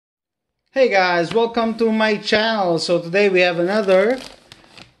Hey guys, welcome to my channel. So today we have another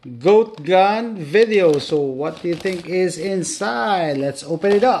goat gun video. So what do you think is inside? Let's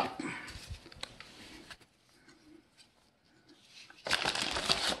open it up.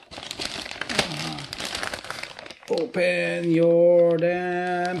 Open your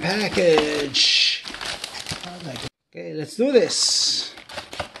damn package. Okay, let's do this.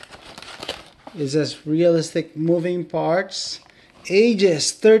 It says realistic moving parts,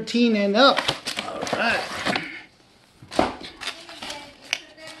 ages 13 and up. Alright.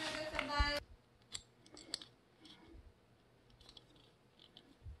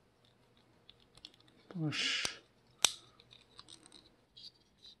 Push.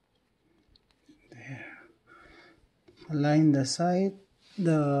 There. Align the side,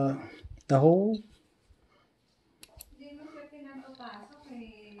 the hole.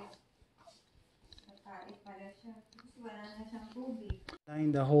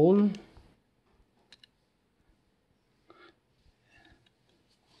 Align the hole.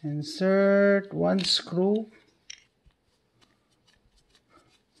 Insert one screw.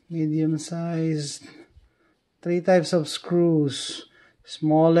 Medium sized. 3 types of screws.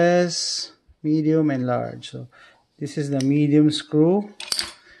 Smallest, medium, and large. So this is the medium screw.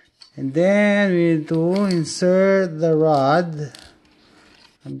 And then we need to insert the rod.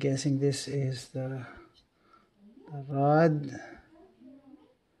 I'm guessing this is the rod.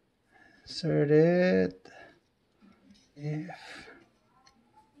 Insert it.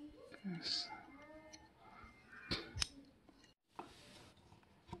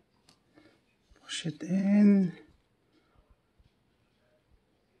 Push it in.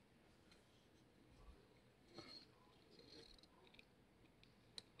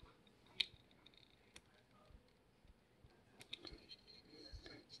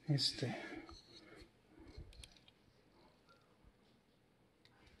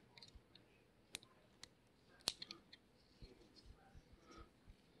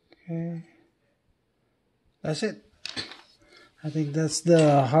 Okay, that's it. I think that's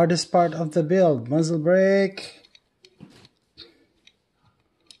the hardest part of the build. Muzzle brake.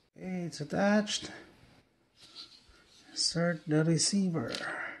 Okay, it's attached. Insert the receiver.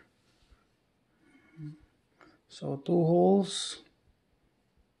 So 2 holes.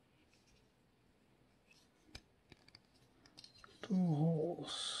 2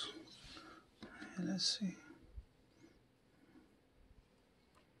 holes. Let's see.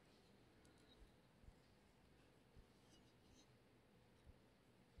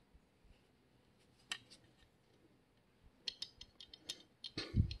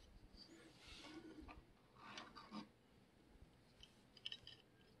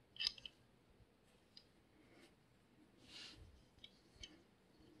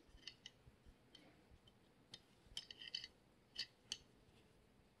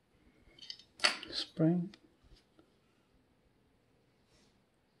 Spring.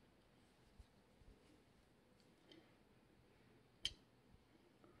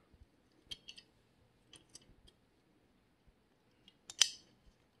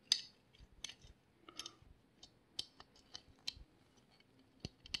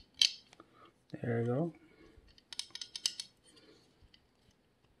 There we go.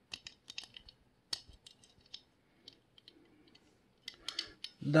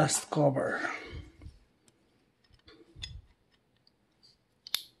 Dust cover.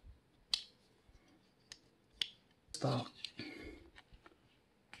 Stock.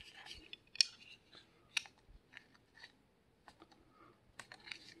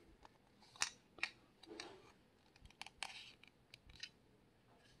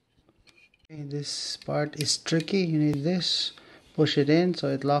 Okay, this part is tricky. You need this. Push it in so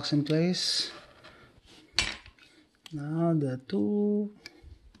it locks in place. Now the 2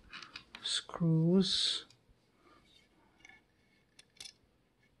 screws.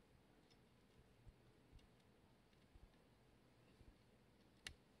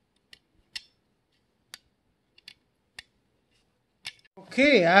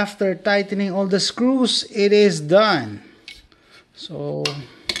 Okay, after tightening all the screws, it is done. So,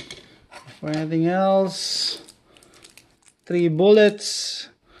 for anything else, 3 bullets.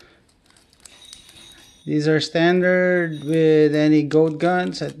 These are standard with any goat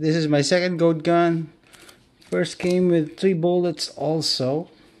guns. This is my second goat gun. First came with 3 bullets also.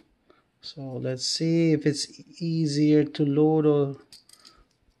 So let's see if it's easier to load or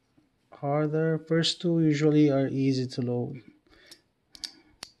harder. First 2 usually are easy to load.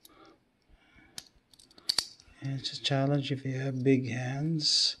 And it's a challenge if you have big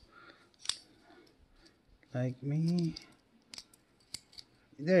hands like me.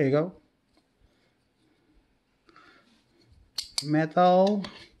 There you go. Metal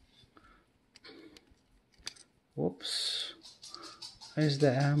Whoops. Where's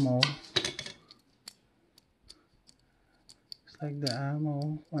the ammo? It's like the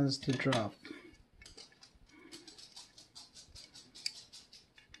ammo wants to drop.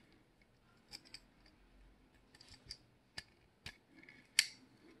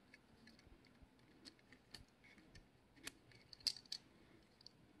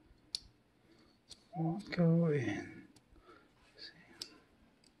 Won't go in.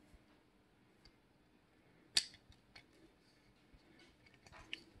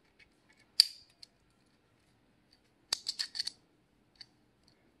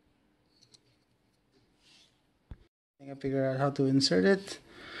 I figured out how to insert it.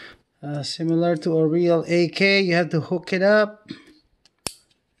 Similar to a real AK, you have to hook it up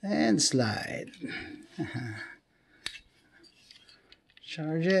and slide.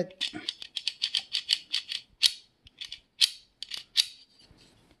 Charge it.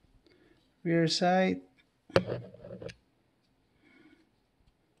 Rear sight.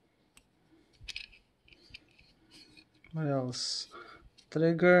 What else?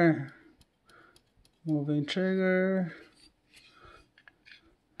 Trigger. Moving trigger.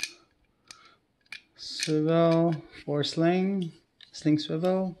 Swivel for sling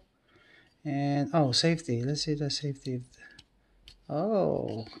swivel. And oh, safety. Let's see the safety.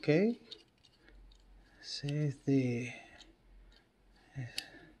 Oh, okay. Safety.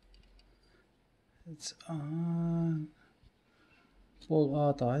 It's on. Full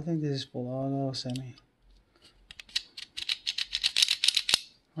auto. I think this is full auto semi.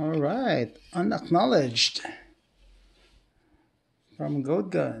 Alright. Unacknowledged. From Goat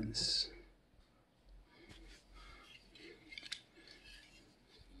Guns.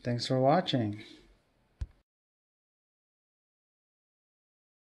 Thanks for watching.